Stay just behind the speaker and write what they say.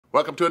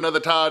Welcome to another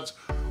Todd's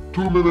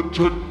 2-Minute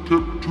Tech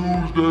Tip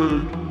Tuesday.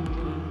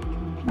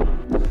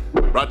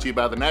 Brought to you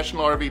by the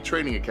National RV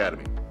Training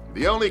Academy,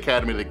 the only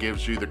academy that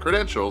gives you the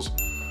credentials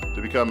to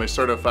become a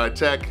certified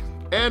tech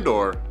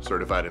and/or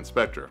certified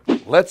inspector.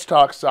 Let's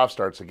talk soft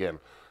starts again.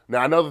 Now,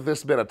 I know that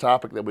this has been a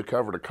topic that we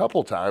covered a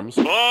couple times.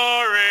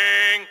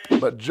 Boring!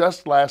 But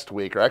just last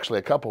week, or actually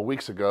a couple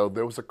weeks ago,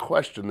 there was a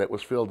question that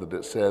was fielded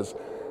that says,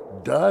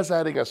 does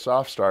adding a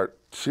soft start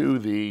to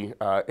the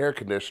air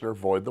conditioner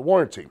void the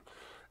warranty?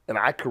 And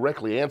I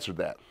correctly answered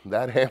that.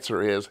 That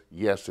answer is,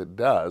 yes, it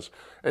does,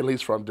 at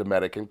least from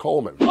Dometic and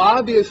Coleman.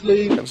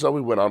 Obviously. And so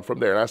we went on from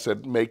there, and I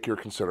said, make your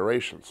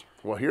considerations.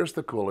 Well, here's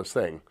the coolest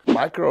thing.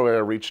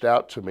 MicroAir reached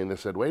out to me and they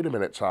said, wait a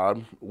minute,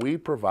 Todd, we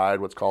provide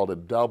what's called a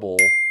double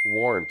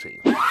warranty.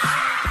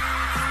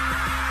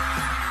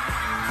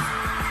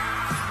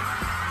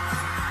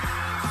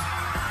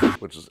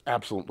 Which is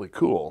absolutely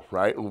cool,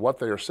 right? And what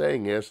they're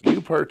saying is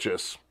you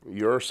purchase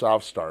your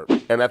soft start,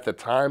 and at the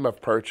time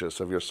of purchase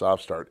of your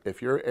soft start,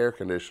 if your air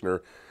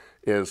conditioner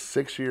is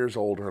 6 years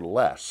old or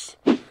less,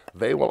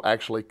 they will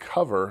actually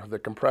cover the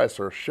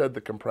compressor should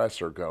the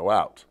compressor go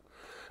out.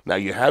 Now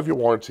you have your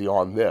warranty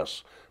on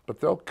this,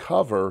 but they'll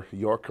cover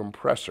your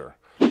compressor.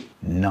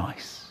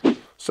 Nice.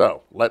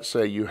 So let's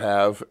say you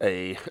have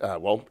a,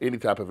 any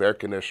type of air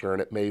conditioner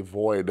and it may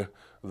void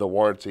the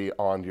warranty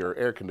on your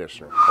air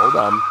conditioner. Hold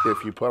on,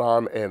 if you put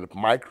on a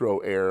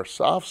MicroAir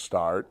soft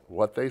start,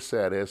 what they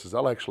said is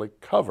they'll actually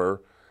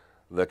cover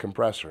the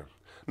compressor.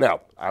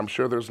 Now, I'm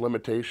sure there's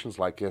limitations,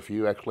 like if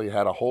you actually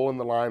had a hole in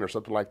the line or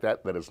something like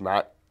that that is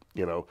not,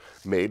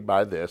 made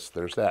by this,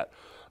 there's that.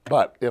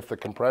 But if the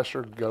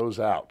compressor goes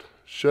out,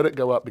 should it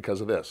go up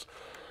because of this?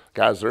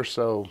 Guys, they're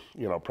so,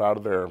 proud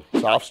of their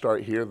soft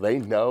start here. They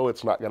know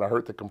it's not going to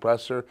hurt the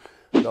compressor.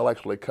 They'll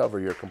actually cover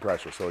your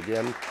compressor. So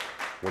again,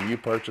 when you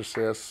purchase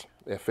this,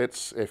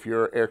 if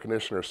your air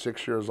conditioner is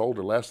 6 years old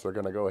or less, they're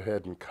going to go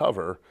ahead and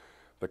cover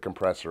the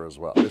compressor as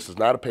well. This is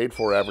not a paid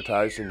for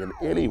advertising in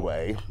any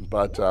way,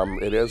 but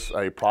it is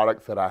a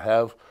product that I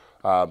have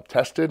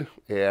tested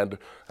and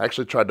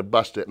actually tried to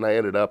bust it, and I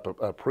ended up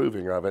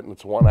approving of it, and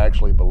it's one I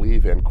actually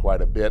believe in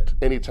quite a bit.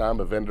 Anytime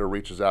a vendor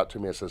reaches out to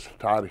me and says,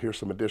 Todd, here's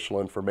some additional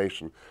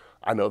information,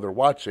 I know they're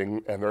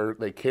watching and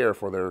they care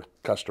for their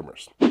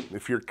customers.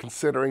 If you're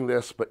considering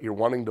this but you're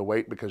wanting to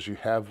wait because you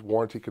have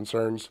warranty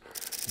concerns,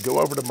 go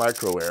over to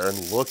MicroAir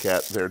and look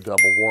at their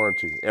double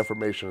warranty.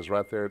 Information is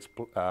right there. It's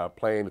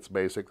plain, it's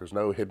basic, there's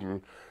no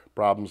hidden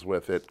problems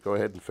with it. Go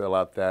ahead and fill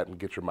out that and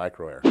get your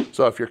MicroAir.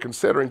 So if you're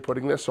considering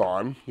putting this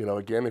on,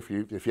 again, if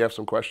you have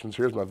some questions,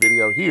 here's my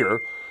video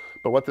here.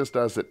 But what this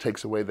does, it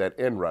takes away that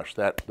inrush,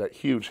 that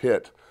huge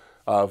hit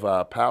of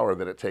power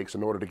that it takes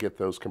in order to get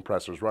those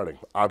compressors running.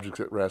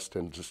 Objects at rest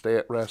and to stay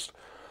at rest.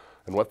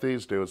 And what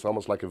these do, it's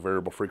almost like a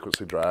variable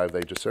frequency drive.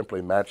 They just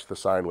simply match the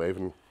sine wave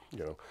and,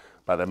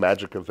 by the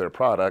magic of their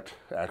product,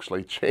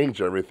 actually change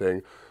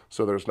everything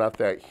so there's not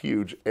that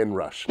huge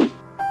inrush.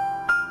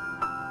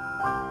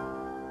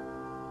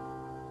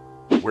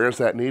 Where is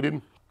that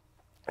needed?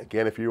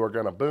 Again, if you are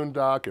going to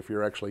boondock, if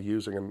you're actually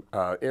using an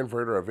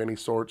inverter of any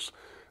sorts,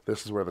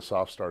 this is where the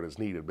soft start is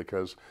needed,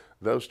 because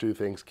those two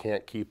things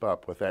can't keep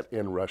up with that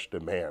inrush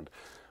demand,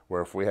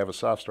 where if we have a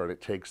soft start,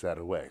 it takes that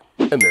away.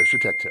 And there's your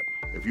tech tip.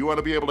 If you want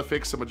to be able to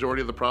fix the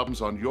majority of the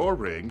problems on your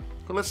rig,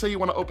 well, let's say you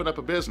want to open up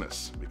a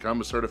business, become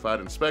a certified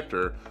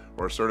inspector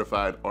or a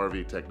certified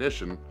RV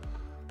technician,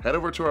 head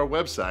over to our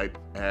website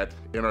at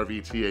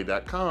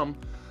nrvta.com,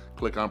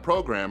 click on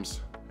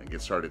programs, and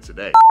get started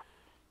today.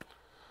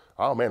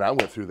 Oh man, I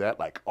went through that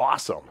like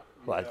awesome.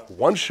 Like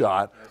one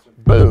shot,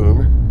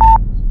 boom.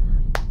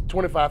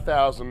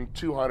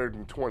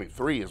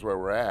 25,223 is where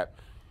we're at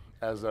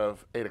as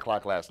of 8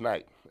 o'clock last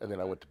night. And then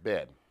I went to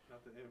bed.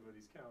 Not that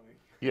anybody's counting.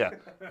 Yeah,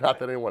 not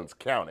that anyone's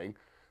counting.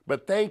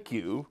 But thank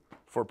you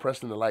for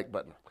pressing the like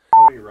button.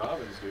 Tony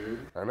Robbins, dude.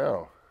 I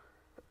know.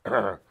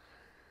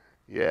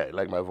 Yeah, you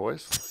like my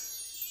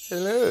voice?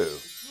 Hello.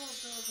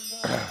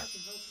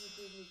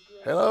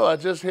 Hello, I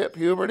just hit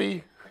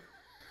puberty.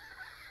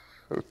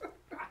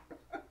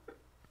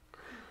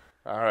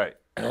 All right.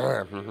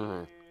 All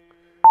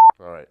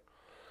right.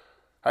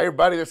 Hi,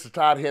 everybody. This is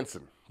Todd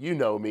Henson. You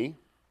know me.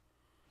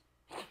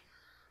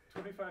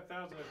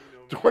 25,000 of you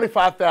know me.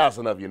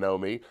 25,000 of you know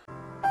me.